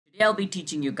Today I'll be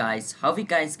teaching you guys how you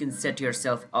guys can set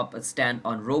yourself up a stand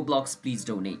on Roblox Please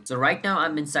Donate. So right now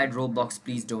I'm inside Roblox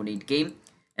Please Donate game,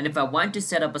 and if I want to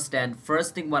set up a stand,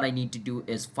 first thing what I need to do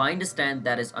is find a stand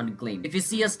that is unclaimed. If you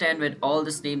see a stand with all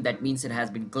this name, that means it has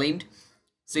been claimed.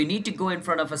 So you need to go in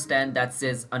front of a stand that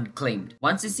says unclaimed.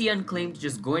 Once you see unclaimed,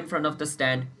 just go in front of the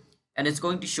stand and it's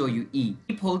going to show you E.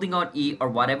 Keep holding on E or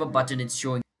whatever button it's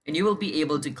showing and you will be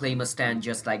able to claim a stand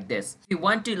just like this. If you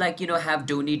want to have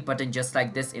donate button just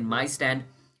like this in my stand,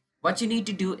 what you need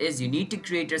to do is you need to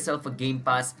create yourself a game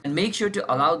pass and make sure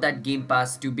to allow that game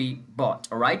pass to be bought,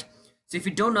 alright? So if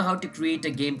you don't know how to create a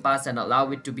game pass and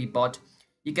allow it to be bought,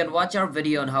 you can watch our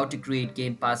video on how to create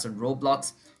game pass on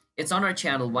Roblox. It's on our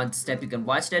channel, one step. You can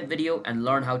watch that video and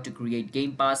learn how to create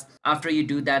game pass. After you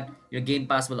do that, your game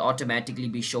pass will automatically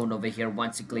be shown over here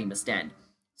once you claim a stand.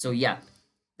 So yeah,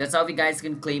 that's how you guys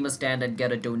can claim a stand and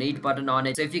get a donate button on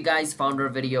it. So if you guys found our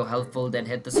video helpful, then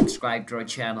hit the subscribe to our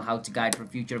channel, how to guide for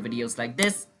future videos like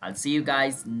this. I'll see you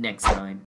guys next time.